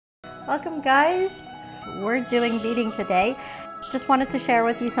Welcome guys! We're doing beading today. Just wanted to share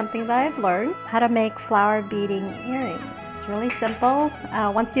with you something that I've learned, how to make flower beading earrings. It's really simple.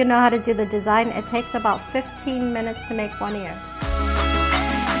 Once you know how to do the design, it takes about 15 minutes to make one ear.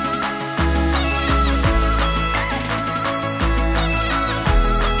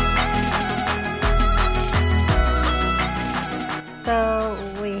 So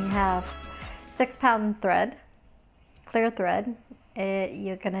we have 6-pound thread, clear thread.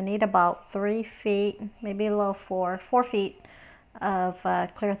 You're gonna need about 3 feet, maybe a little 4 feet of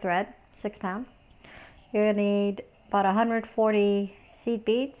clear thread, 6-pound. You're gonna need about 140 seed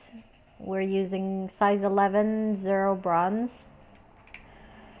beads. We're using size 11, 0 bronze.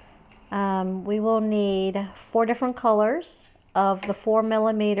 We will need 4 different colors of the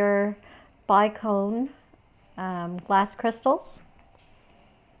 4mm bicone glass crystals.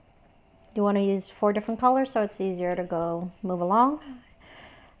 You want to use 4 different colors so it's easier to move along.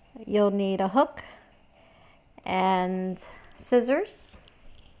 You'll need a hook and scissors,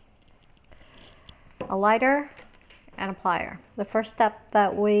 a lighter, and a plier. The first step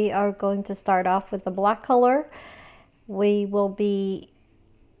that we are going to start off with the black color. We will be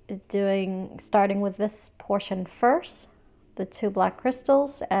starting with this portion first, the 2 black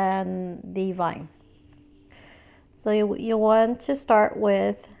crystals and the vine. So you want to start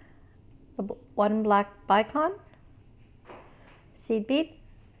with 1 black bicone, seed bead,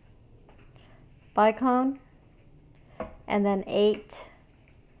 bicone, and then 8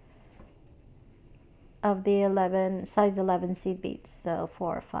 of the size 11 seed beads. So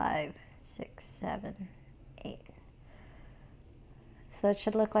 4, 5, 6, 7, 8. So it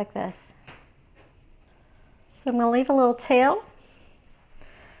should look like this. So I'm going to leave a little tail.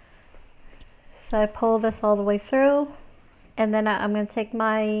 So I pull this all the way through, and then I'm going to take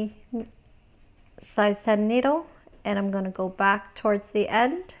my size 10 needle and I'm going to go back towards the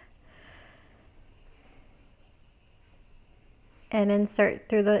end and insert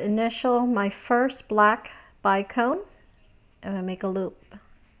through the my first black bicone. I'm going to make a loop.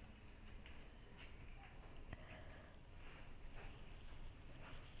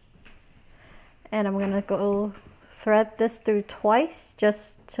 And I'm going to go thread this through twice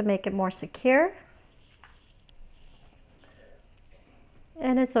just to make it more secure.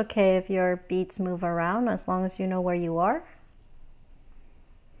 And it's okay if your beads move around as long as you know where you are.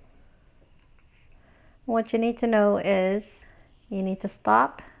 What you need to know is you need to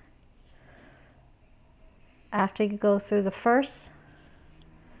stop after you go through the first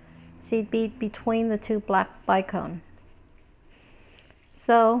seed bead between the 2 black bicone.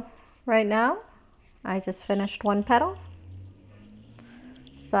 So right now I just finished 1 petal,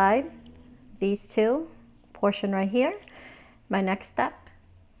 side, these 2, portion right here. My next step,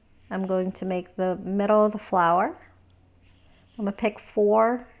 I'm going to make the middle of the flower. I'm going to pick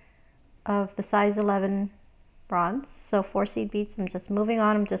 4 of the size 11 bronze, so 4 seed beads. I'm just moving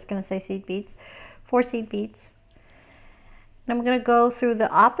on, I'm just going to say seed beads, 4 seed beads. And I'm going to go through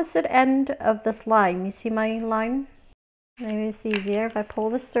the opposite end of this line. You see my line? Maybe it's easier if I pull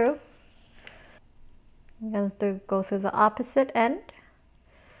this through. I'm going to go through the opposite end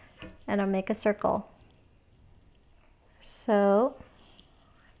and I'll make a circle. So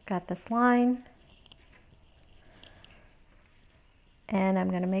got this line, and I'm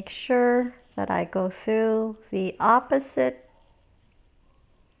going to make sure that I go through the opposite.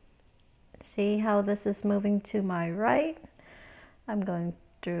 See how this is moving to my right? I'm going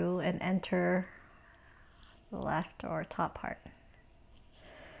through and enter the left or top part.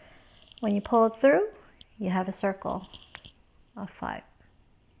 When you pull it through, you have a circle of 5.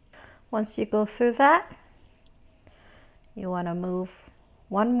 Once you go through that, you want to move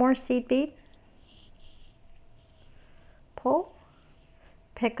 1 more seed bead, pull,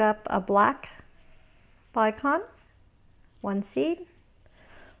 pick up a black bicone, 1 seed,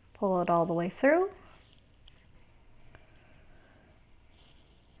 pull it all the way through,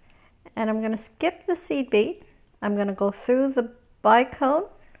 and I'm going to skip the seed bead. I'm going to go through the bicone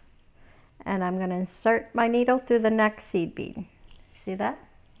and I'm going to insert my needle through the next seed bead. See that?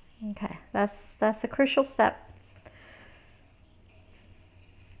 Okay, that's a crucial step.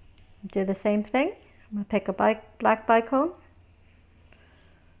 Do the same thing. I'm going to pick a black bicone,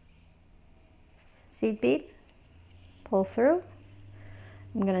 seed bead, pull through.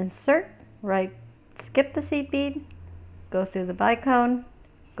 I'm going to insert, skip the seed bead, go through the bicone,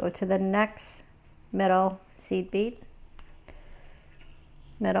 go to the next middle seed bead,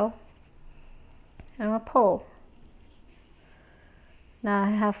 middle, and I'm going to pull. Now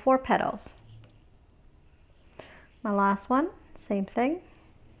I have 4 petals. My last one, same thing.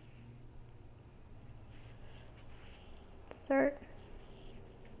 Insert,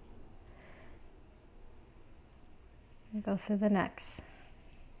 and go through the next.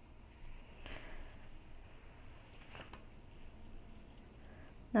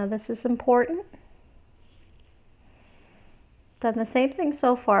 Now this is important. Done the same thing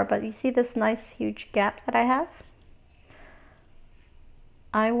so far, but you see this nice huge gap that I have?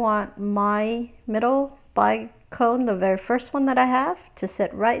 I want my middle bicone, the very first one that I have, to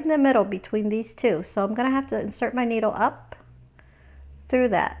sit right in the middle between these two. So I'm going to have to insert my needle up through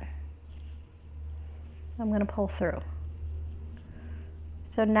that. I'm going to pull through.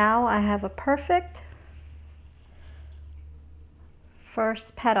 So now I have a perfect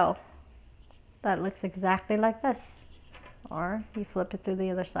first petal that looks exactly like this. Or you flip it through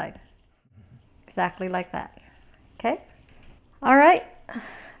the other side. Exactly like that. Okay? All right.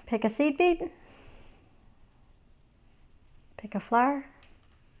 Pick a seed bead. Pick a flower.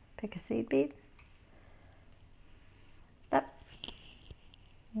 Pick a seed bead. Step.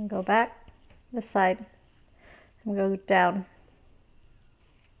 And go back this side. And go down.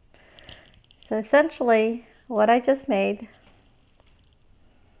 So essentially, what I just made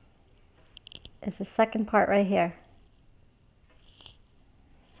is the second part right here.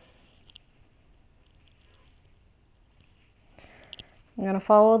 I'm going to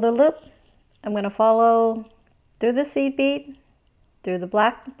follow the loop. I'm going to follow through the seed bead, through the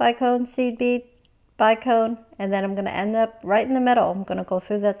black bicone, seed bead, bicone, and then I'm going to end up right in the middle. I'm going to go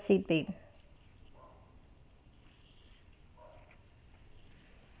through that seed bead.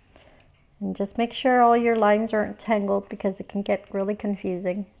 And just make sure all your lines aren't tangled because it can get really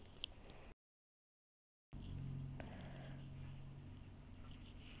confusing.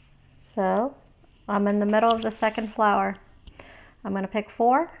 So I'm in the middle of the second flower. I'm going to pick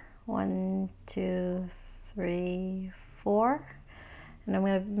 4. 1, 2, 3, 4. And I'm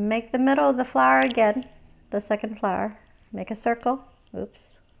going to make the middle of the flower again, the second flower. Make a circle.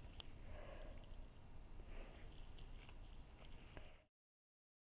 Oops.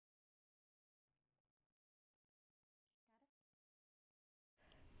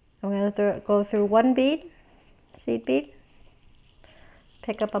 I'm going to go through one bead, seed bead,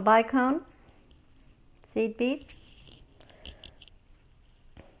 pick up a bicone, seed bead,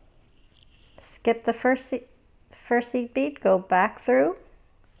 skip the first seed bead, go back through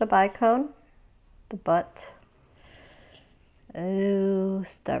the bicone, the butt. Oh,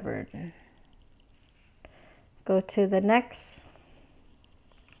 stubborn. Go to the next.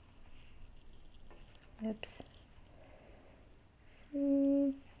 Oops.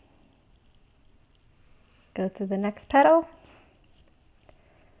 See. Go to the next petal.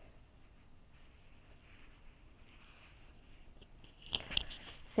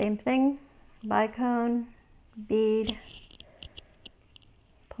 Same thing, bicone, bead,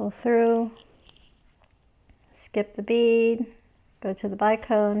 pull through, skip the bead, go to the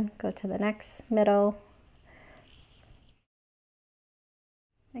bicone, go to the next middle.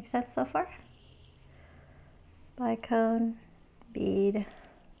 Make sense so far? Bicone, bead,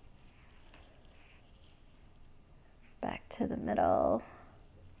 back to the middle,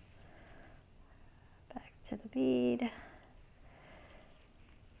 back to the bead.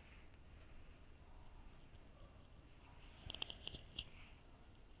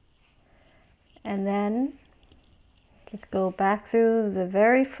 And then just go back through the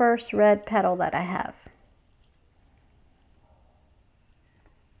very first red petal that I have.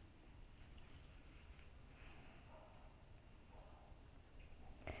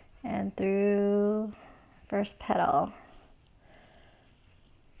 And through first petal.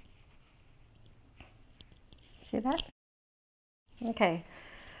 See that? Okay.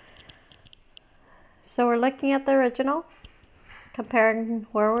 So we're looking at the original, comparing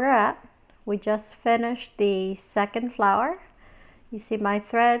where we're at. We just finished the second flower. You see my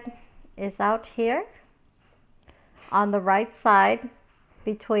thread is out here on the right side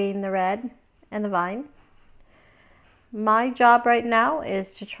between the red and the vine. My job right now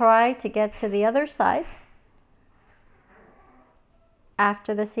is to try to get to the other side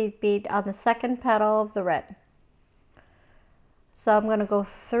after the seed bead on the second petal of the red. So I'm going to go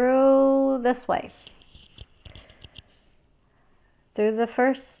through this way. Through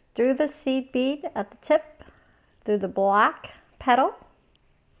the seed bead at the tip, through the black petal,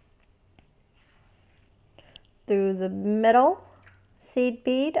 through the middle seed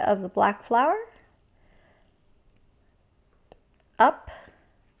bead of the black flower, up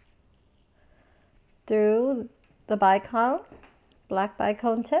through the bicone, black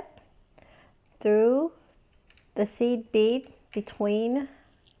bicone tip, through the seed bead between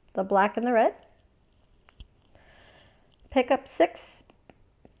the black and the red. Pick up 6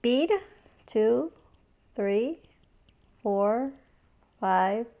 bead, 2, 3, 4,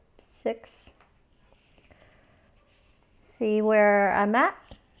 5, 6. See where I'm at?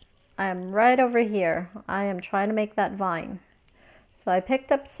 I'm right over here. I am trying to make that vine. So I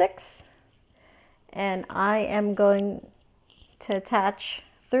picked up 6 and I am going to attach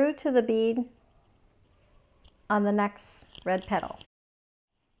through to the bead on the next red petal.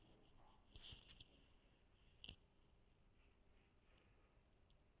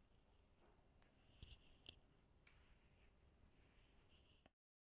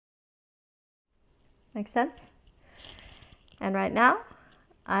 Make sense? And right now,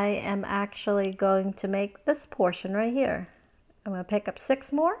 I am actually going to make this portion right here. I'm going to pick up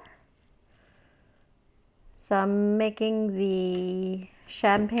 6 more. So I'm making the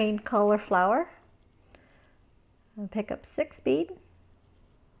champagne color flower. I'll pick up 6 bead.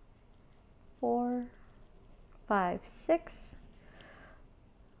 4, 5, 6.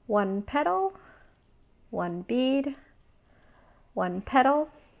 1 petal, 1 bead, 1 petal.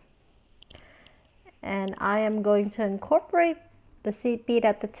 And I am going to incorporate the seed bead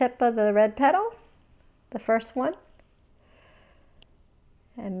at the tip of the red petal, the first one,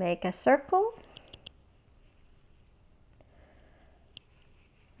 and make a circle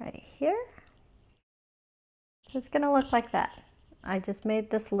right here. So it's going to look like that. I just made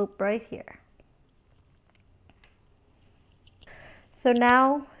this loop right here. So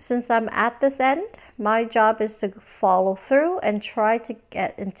now, since I'm at this end, my job is to follow through and try to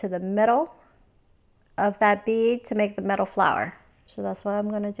get into the middle of that bead to make the metal flower. So that's what I'm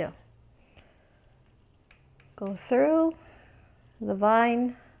going to do. Go through the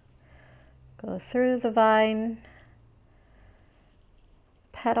vine, go through the vine,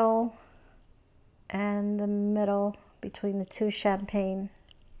 petal, and the middle between the 2 champagne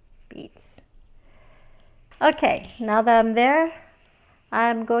beads. Okay, now that I'm there,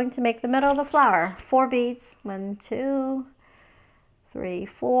 I'm going to make the middle of the flower. 4 beads, 1, 2, 3,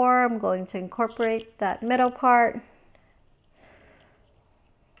 4. I'm going to incorporate that middle part.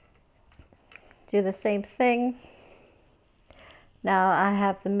 Do the same thing. Now I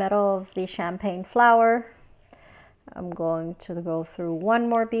have the middle of the champagne flower. I'm going to go through 1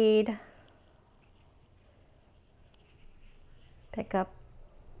 more bead. Pick up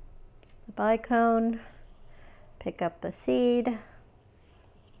the bicone. Pick up the seed.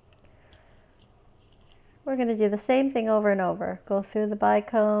 We're going to do the same thing over and over. Go through the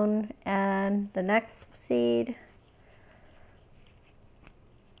bicone and the next seed.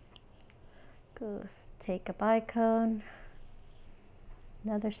 Go take a bicone,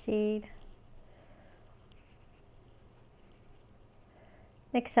 another seed.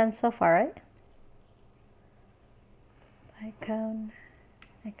 Makes sense so far, right? Bicone,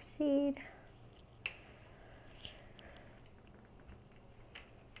 next seed.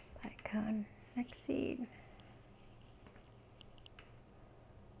 Bicone, next seed.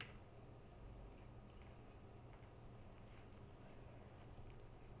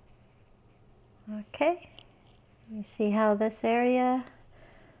 Okay, you see how this area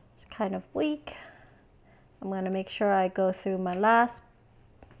is kind of weak. I'm going to make sure I go through my last,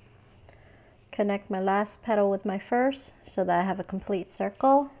 connect my last petal with my first so that I have a complete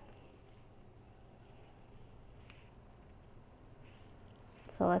circle.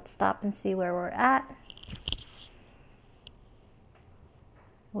 So let's stop and see where we're at.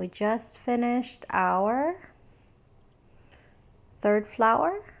 We just finished our 3rd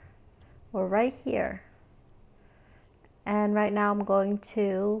flower. We're right here. And right now I'm going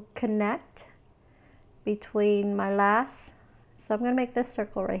to connect between my last. So I'm going to make this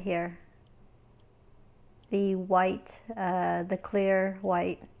circle right here. The white, the clear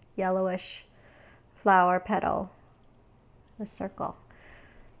white, yellowish flower petal, the circle.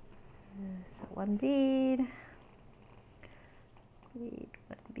 So 1 bead, bead,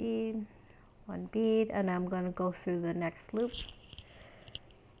 1 bead, 1 bead, and I'm going to go through the next loop.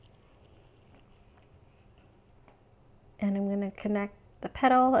 And I'm going to connect the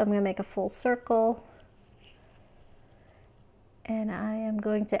petal. I'm going to make a full circle. And I am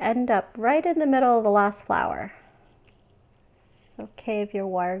going to end up right in the middle of the last flower. It's okay if your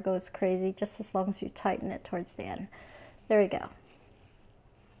wire goes crazy, just as long as you tighten it towards the end. There we go.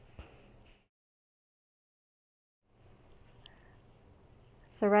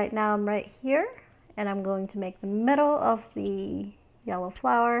 So right now I'm right here, and I'm going to make the middle of the yellow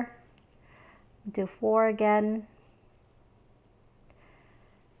flower. Do 4 again.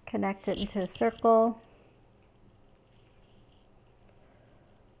 Connect it into a circle.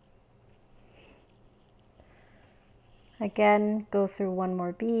 Again, go through 1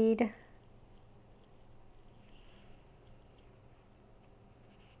 more bead.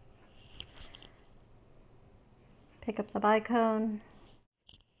 Pick up the bicone.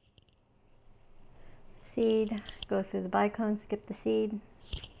 seed, go through the bicone, skip the seed,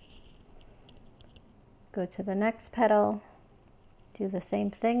 go to the next petal, do the same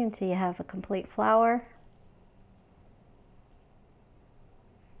thing until you have a complete flower.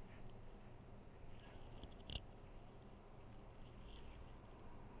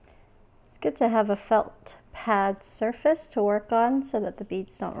 It's good to have a felt pad surface to work on so that the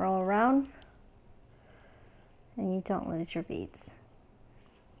beads don't roll around and you don't lose your beads.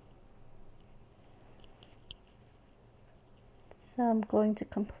 So I'm going to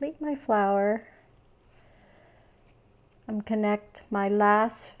complete my flower. I'm connect my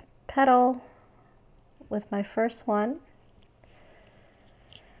last petal with my first one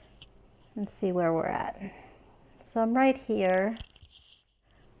and see where we're at. So I'm right here.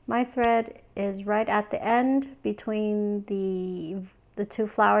 My thread is right at the end between the two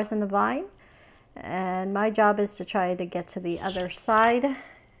flowers in the vine, and my job is to try to get to the other side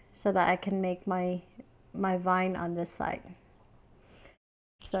so that I can make my vine on this side.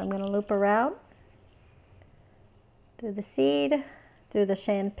 So I'm going to loop around through the seed, through the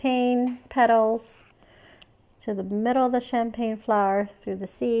champagne petals, to the middle of the champagne flower, through the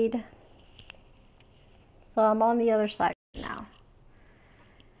seed. So I'm on the other side now.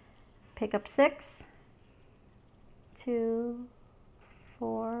 Pick up 6, 2,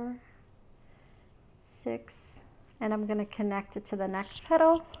 4, 6, and I'm going to connect it to the next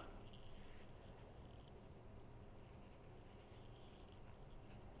petal.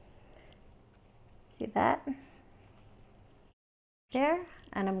 See that? There,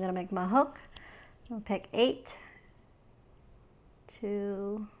 and I'm going to make my hook. I'm going to pick 8,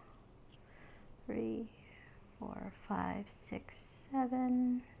 2, 3, 4, 5, 6,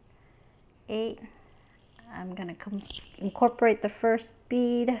 7, 8. I'm going to incorporate the first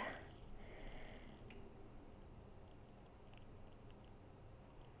bead.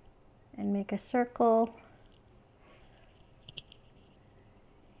 And make a circle.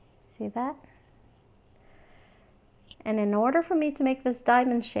 See that? And in order for me to make this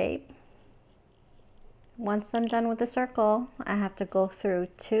diamond shape, once I'm done with the circle, I have to go through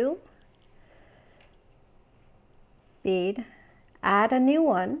 2 bead, add a new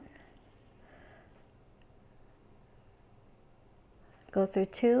one, go through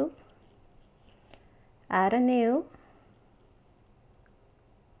 2, add a new,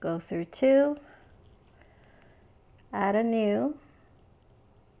 go through 2, add a new,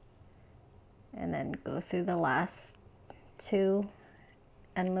 and then go through the last 2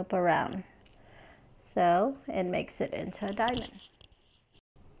 and loop around. So it makes it into a diamond.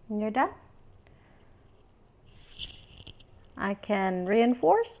 And you're done. I can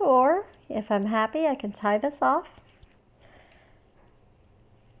reinforce, or if I'm happy, I can tie this off.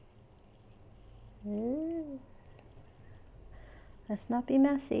 Ooh. Let's not be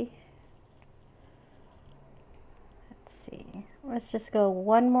messy. Let's see. Let's just go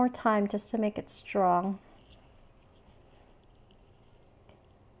one more time just to make it strong.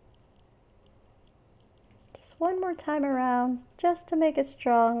 Just one more time around just to make it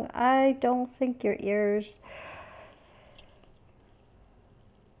strong. I don't think your ears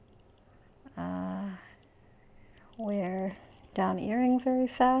wear down earring very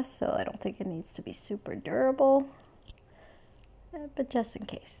fast, so I don't think it needs to be super durable. But just in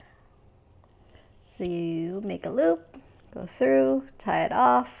case. So you make a loop, go through, tie it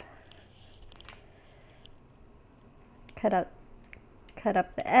off, cut up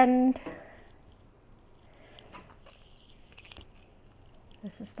the end.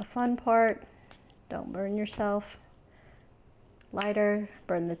 This is the fun part. Don't burn yourself. Lighter,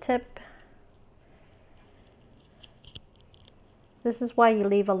 burn the tip. This is why you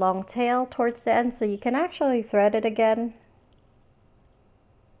leave a long tail towards the end, so you can actually thread it again.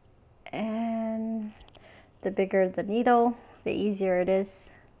 And the bigger the needle, the easier it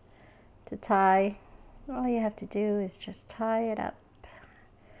is to tie. All you have to do is just tie it up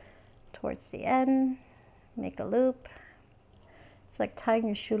towards the end, make a loop. It's like tying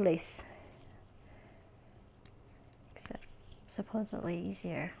your shoelace, except supposedly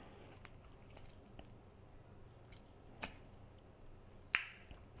easier.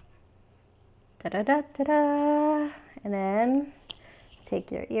 Da-da-da-da-da. And then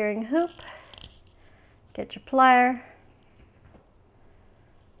take your earring hoop, get your plier,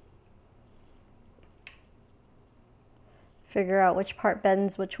 figure out which part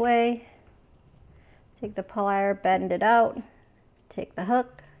bends which way, take the plier, bend it out, take the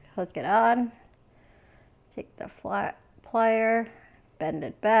hook, hook it on, take the plier, bend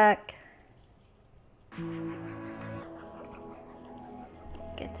it back,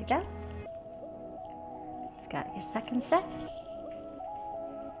 good to go. Got your second set.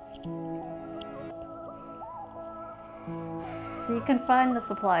 So you can find the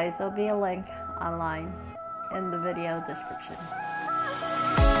supplies. There'll be a link online in the video description.